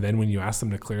order. And then when you ask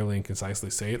them to clearly and concisely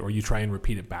say it, or you try and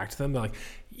repeat it back to them, they're like,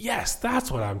 yes,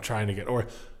 that's what I'm trying to get. Or,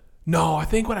 no, I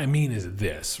think what I mean is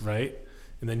this, right?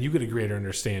 And then you get a greater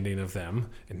understanding of them.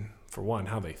 And for one,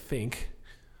 how they think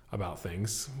about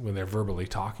things when they're verbally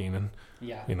talking and,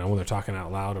 when they're talking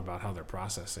out loud about how they're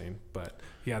processing. But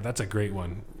yeah, that's a great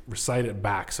one. Recite it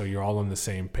back so you're all on the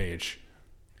same page.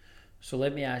 So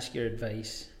let me ask your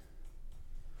advice.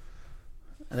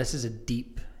 And this is a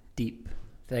deep, deep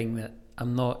thing that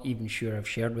I'm not even sure I've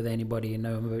shared with anybody, and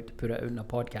now I'm about to put it out in a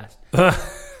podcast.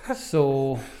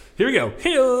 So here we go.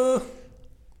 Hey-o.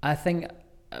 I think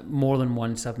more than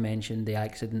once I've mentioned the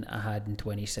accident I had in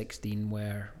 2016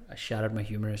 where I shattered my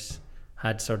humerus,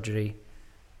 had surgery,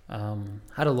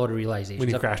 had a lot of realizations. When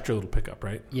you crashed your little pickup,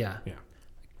 right? Yeah.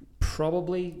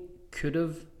 Probably could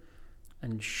have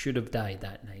and should have died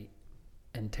that night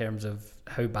in terms of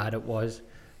how bad it was.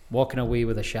 Walking away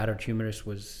with a shattered humerus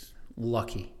was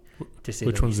lucky, to say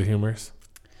the least. Which one's the humerus?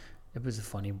 It was a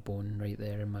funny bone right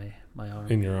there in my arm.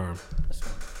 In your arm. This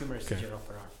one. Humerus is your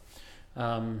upper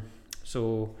arm.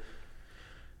 So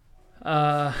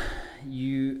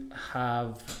you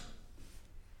have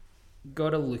got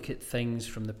to look at things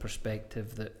from the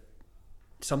perspective that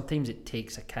sometimes it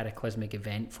takes a cataclysmic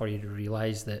event for you to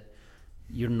realize that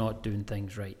you're not doing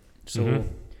things right. So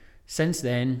since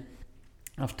then,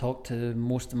 I've talked to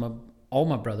all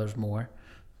my brothers more,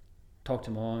 talked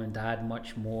to mom and dad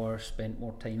much more, spent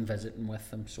more time visiting with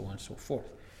them, so on and so forth.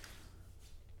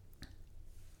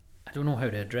 I don't know how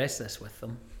to address this with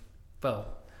them. Well,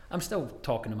 I'm still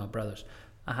talking to my brothers.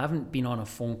 I haven't been on a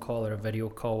phone call or a video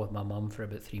call with my mum for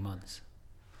about 3 months.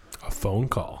 A phone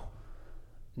call?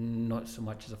 Not so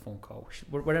much as a phone call.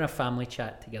 We're in a family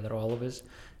chat together, all of us,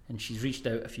 and she's reached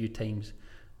out a few times.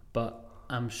 But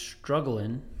I'm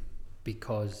struggling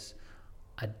because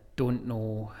I don't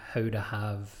know how to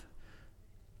have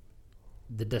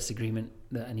the disagreement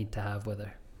that I need to have with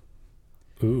her.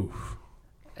 Ooh.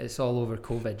 It's all over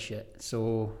COVID shit.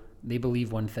 So they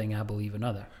believe one thing, I believe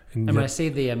another. And when I say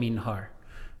they, I mean her.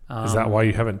 Is that why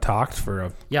you haven't talked for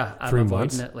 3 months? I'm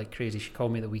avoiding it like crazy. She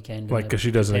called me the weekend. Like, because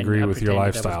she doesn't agree with your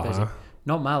lifestyle, huh?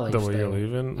 Not my lifestyle. The way you're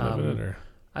living it, or?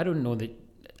 I don't know that.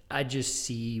 I just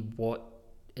see what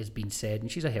is being said, and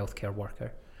she's a healthcare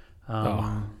worker.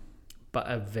 But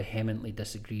I vehemently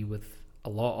disagree with a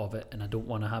lot of it, and I don't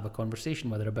want to have a conversation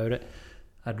with her about it.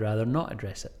 I'd rather not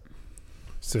address it.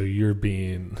 So you're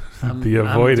being the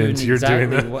avoidance. You're doing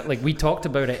that. Like we talked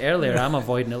about it earlier. I'm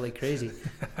avoiding it like crazy,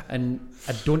 and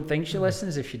I don't think she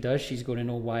listens. If she does, she's going to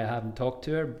know why I haven't talked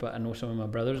to her. But I know some of my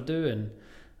brothers do,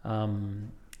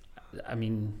 and I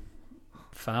mean,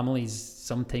 families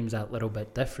sometimes that little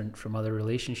bit different from other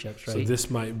relationships, right? So this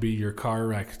might be your car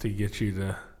wreck to get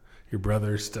your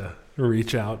brothers to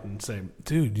reach out and say,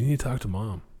 "Dude, you need to talk to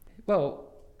mom."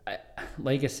 Well,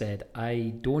 like I said,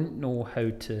 I don't know how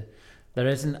to. There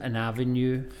isn't an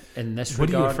avenue in this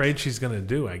regard. What are you afraid she's going to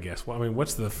do, I guess? Well, I mean,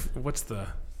 what's your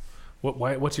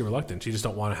reluctance? You just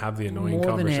don't want to have the annoying conversation?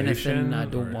 More than anything, I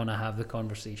don't want to have the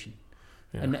conversation.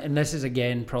 Yeah. And this is,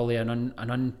 again, probably an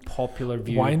unpopular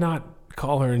view. Why not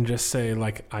call her and just say,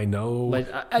 like, I know... Like,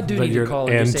 I do need to call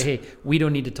her and just say, hey, we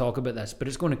don't need to talk about this, but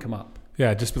it's going to come up.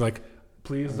 Yeah, just be like,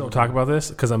 please don't talk about this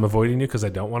because I'm avoiding you because I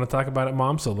don't want to talk about it,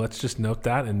 Mom, so let's just note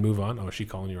that and move on. Oh, is she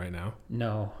calling you right now?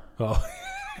 No. Oh.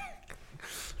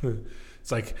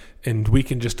 It's like, and we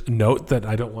can just note that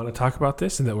I don't want to talk about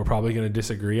this and that we're probably going to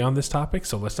disagree on this topic.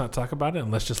 So let's not talk about it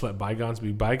and let's just let bygones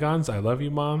be bygones. I love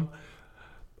you, Mom.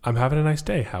 I'm having a nice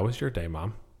day. How was your day,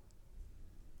 Mom?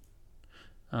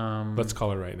 Let's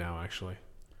call her right now, actually.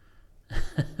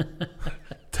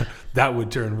 That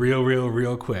would turn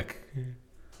real quick.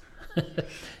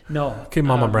 No. Okay,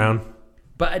 Mama Brown.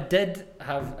 But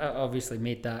I obviously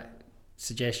made that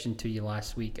suggestion to you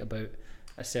last week about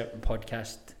a certain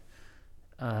podcast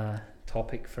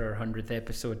topic for our 100th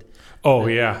episode. Oh,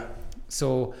 yeah.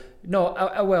 So, no,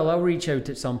 I'll reach out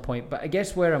at some point. But I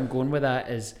guess where I'm going with that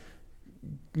is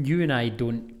you and I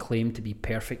don't claim to be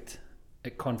perfect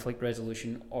at conflict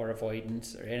resolution or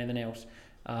avoidance or anything else.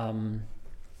 And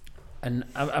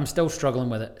I'm still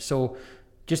struggling with it. So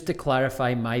just to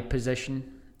clarify my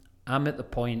position, I'm at the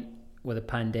point with a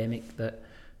pandemic that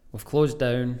we've closed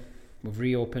down, we've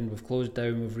reopened, we've closed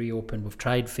down, we've reopened, we've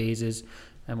tried phases,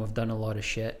 and we've done a lot of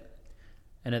shit.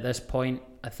 And at this point,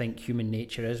 I think human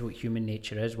nature is what human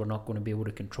nature is. We're not going to be able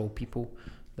to control people.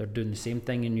 They're doing the same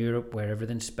thing in Europe where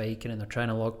everything's spiking and they're trying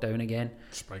to lock down again.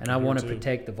 Spiking and I want to too.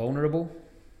 protect the vulnerable.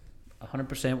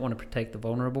 100% want to protect the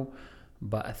vulnerable.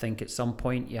 But I think at some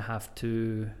point you have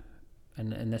to,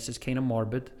 and this is kind of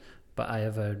morbid, but I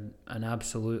have an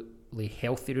absolutely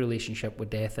healthy relationship with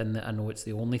death, and I know it's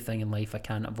the only thing in life I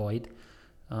can't avoid.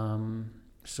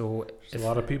 So there's a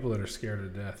lot of people that are scared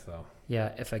of death, though.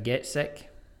 Yeah, if I get sick,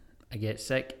 I get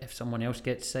sick. If someone else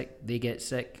gets sick, they get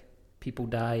sick. People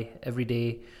die every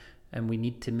day, and we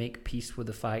need to make peace with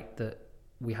the fact that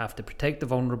we have to protect the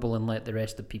vulnerable and let the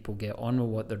rest of people get on with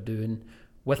what they're doing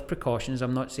with precautions.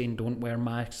 I'm not saying don't wear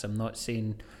masks. I'm not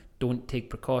saying don't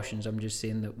take precautions. I'm just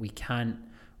saying that we can't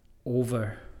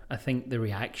I think the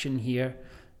reaction here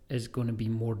is going to be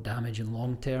more damaging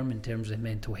long term in terms of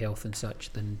mental health and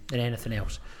such than anything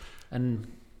else.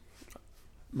 And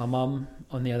my mum,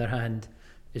 on the other hand,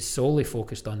 is solely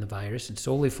focused on the virus and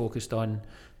solely focused on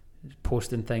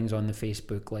posting things on the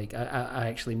Facebook. Like I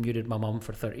actually muted my mum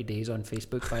for 30 days on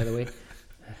Facebook, by the way.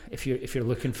 If you're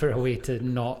looking for a way to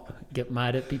not get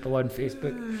mad at people on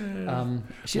Facebook,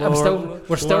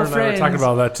 we're still friends. We're talking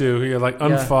about that too. You're like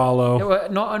unfollow. Yeah.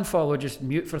 No, not unfollow, just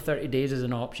mute for 30 days is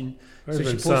an option. So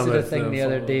she posted a thing the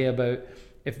other day about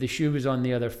if the shoe was on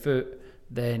the other foot,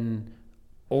 then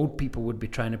old people would be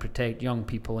trying to protect young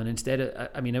people, and instead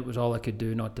it was all I could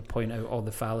do not to point out all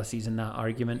the fallacies in that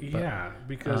argument. Yeah,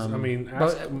 because many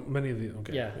of the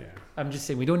I'm just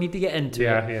saying we don't need to get into it.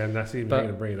 And that's even going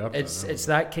to bring it up. It's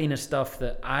that kind of stuff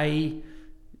that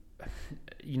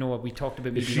we talked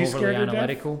about me being overly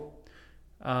analytical.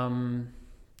 For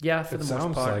the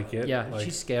most part. Like it. Yeah,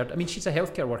 she's scared. I mean, she's a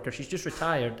healthcare worker. She's just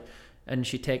retired, and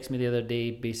she texted me the other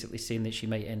day basically saying that she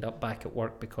might end up back at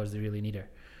work because they really need her.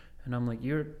 And I'm like,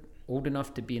 you're old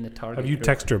enough to be in the target Have you group.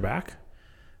 texted her back?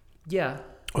 Yeah.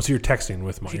 Oh, so you're texting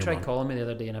with She tried calling me the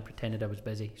other day and I pretended I was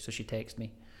busy, so she texted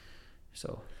me.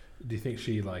 So. Do you think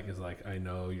she is like, I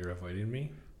know you're avoiding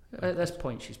me? At this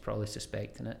point, she's probably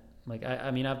suspecting it. Like,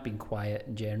 I've been quiet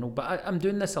in general, but I'm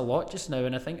doing this a lot just now,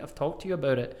 and I think I've talked to you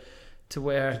about it, to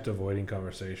where... Just avoiding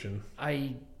conversation.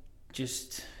 I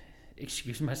just...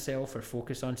 excuse myself or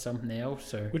focus on something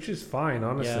else, which is fine,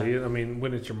 honestly. I mean,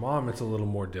 when it's your mom, it's a little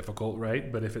more difficult,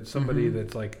 right? But if it's somebody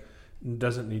that's like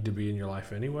doesn't need to be in your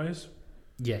life anyways,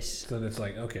 yes, then it's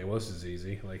like, okay, well, this is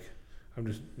easy. Like, I'm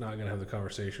just not going to have the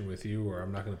conversation with you, or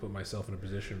I'm not going to put myself in a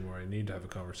position where I need to have a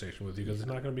conversation with you because it's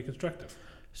not going to be constructive.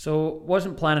 So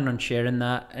wasn't planning on sharing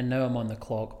that, and now I'm on the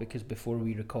clock because before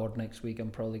we record next week,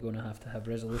 I'm probably going to have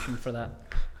resolution for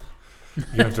that.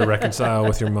 You have to reconcile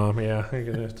with your mom. Yeah, I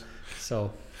get it.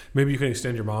 So maybe you can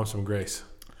extend your mom some grace.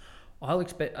 I'll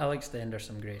extend her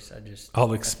some grace.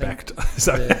 I'll expect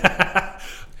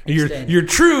your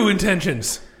true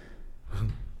intentions.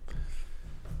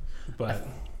 But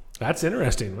that's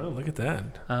interesting. Well, look at that.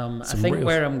 I think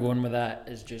where I'm going with that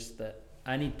is just that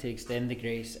I need to extend the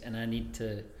grace, and I need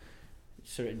to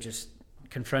sort of just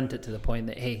confront it to the point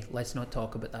that, hey, let's not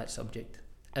talk about that subject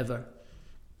ever.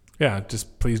 Yeah,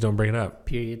 just please don't bring it up.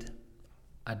 Period.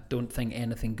 I don't think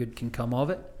anything good can come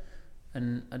of it,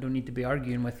 and I don't need to be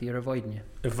arguing with you or avoiding you.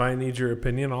 If I need your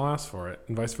opinion, I'll ask for it,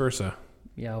 and vice versa.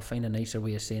 Yeah, I'll find a nicer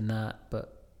way of saying that,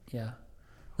 but yeah.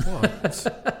 Well,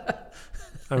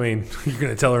 I mean, you're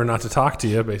going to tell her not to talk to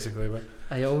you, basically. But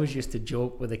I always used to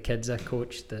joke with the kids I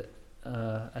coached that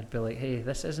I'd be like, hey,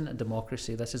 this isn't a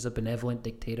democracy, this is a benevolent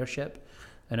dictatorship,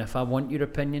 and if I want your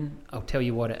opinion, I'll tell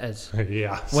you what it is.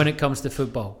 Yeah. When it comes to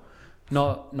football,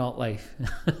 not life.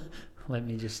 Let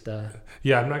me just...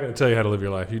 yeah, I'm not going to tell you how to live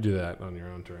your life. You do that on your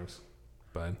own terms.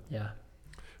 But yeah.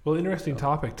 Well, interesting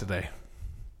topic today.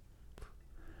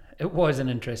 It was an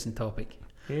interesting topic.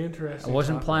 Interesting. I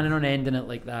wasn't planning on ending it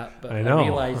like that, but I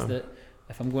realised that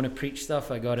if I'm going to preach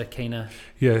stuff, I got to kind of...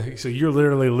 Yeah, so you're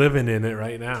literally living in it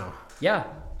right now. Yeah,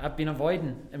 I've been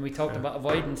avoiding, and we talked about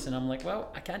avoidance, and I'm like,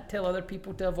 well, I can't tell other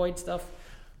people to avoid stuff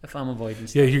if I'm avoiding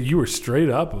stuff. Yeah, you were straight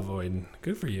up avoiding.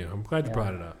 Good for you. I'm glad you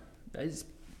brought it up.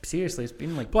 Seriously, it's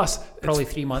been like plus probably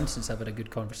 3 months since I've had a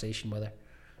good conversation with her.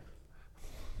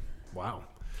 Wow.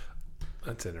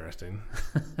 That's interesting.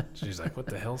 She's like, what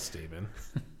the hell, Stephen?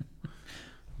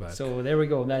 But so there we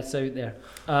go. That's out there.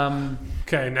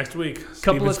 Okay, next week,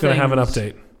 Stephen's going to have an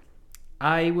update.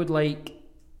 I would like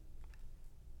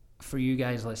for you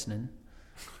guys listening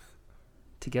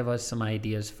to give us some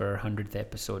ideas for our 100th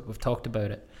episode. We've talked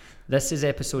about it. This is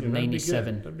episode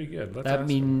 97. That'd be good. That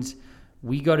means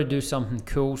we got to do something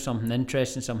cool, something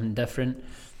interesting, something different.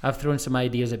 I've thrown some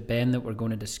ideas at Ben that we're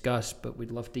going to discuss, but we'd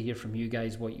love to hear from you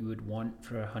guys what you would want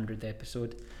for our 100th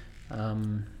episode.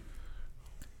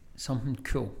 Something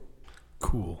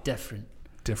cool. Different.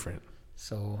 Different.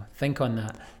 So think on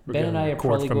that. We're Ben and I are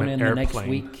probably going in the next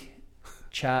week.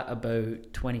 chat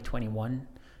about 2021. Can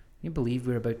you believe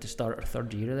we're about to start our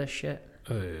 3rd year of this shit?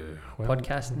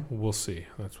 Podcasting? We'll see.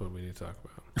 That's what we need to talk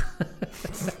about.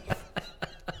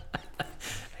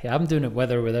 Hey, I'm doing it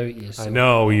with or without you. So, I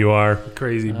know you are,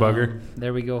 crazy bugger.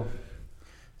 There we go.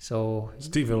 So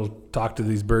Stephen will talk to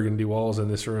these burgundy walls in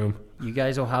this room. you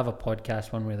guys will have a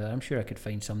podcast one way or the other. I'm sure I could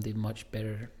find somebody much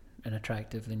better and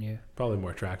attractive than you. Probably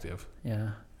more attractive.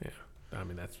 Yeah. I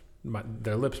mean,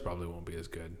 their lips probably won't be as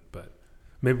good, but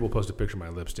maybe we'll post a picture of my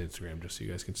lips to Instagram just so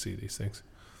you guys can see these things.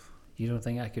 You don't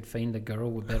think I could find a girl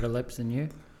with better lips than you?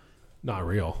 Not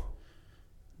real.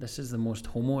 This is the most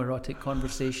homoerotic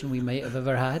conversation we might have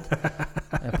ever had.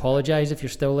 I apologize if you're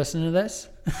still listening to this.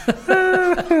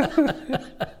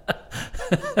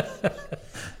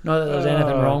 Not that there's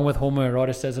anything wrong with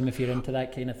homoeroticism if you're into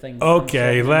that kind of thing.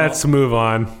 Okay, let's move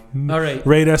on. All right.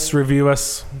 Rate us, review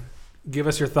us, give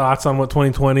us your thoughts on what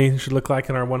 2020 should look like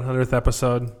in our 100th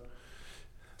episode.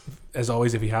 As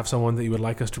always, if you have someone that you would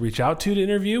like us to reach out to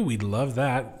interview, we'd love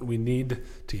that. We need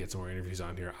to get some more interviews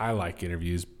on here. I like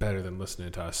interviews better than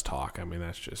listening to us talk. I mean,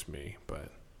 that's just me, but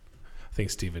I think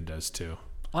Steven does too.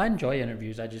 I enjoy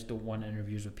interviews. I just don't want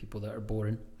interviews with people that are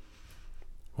boring.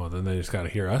 Well, then they just got to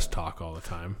hear us talk all the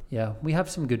time. Yeah, we have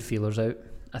some good feelers out.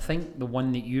 I think the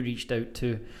one that you reached out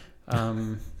to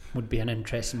would be an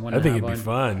interesting one. I think it'd be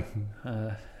fun.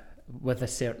 With a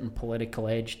certain political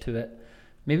edge to it.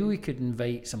 Maybe we could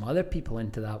invite some other people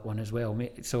into that one as well.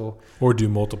 Or do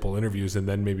multiple interviews and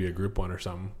then maybe a group one or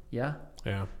something. Yeah.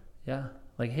 Yeah. Yeah.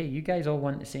 Like, hey, you guys all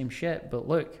want the same shit, but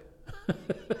look,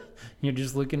 you're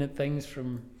just looking at things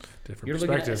from different you're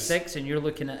perspectives. looking at a 6 and you're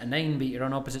looking at a 9, but you're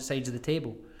on opposite sides of the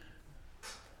table.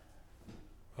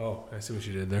 Oh, I see what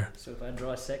you did there. So if I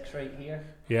draw a 6 right here,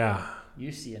 yeah,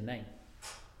 you see a 9.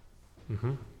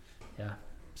 Mm-hmm. Yeah.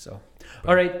 So,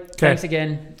 all right. Thanks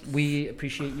again. We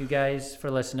appreciate you guys for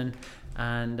listening.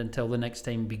 And until the next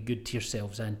time, be good to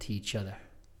yourselves and to each other.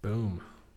 Boom.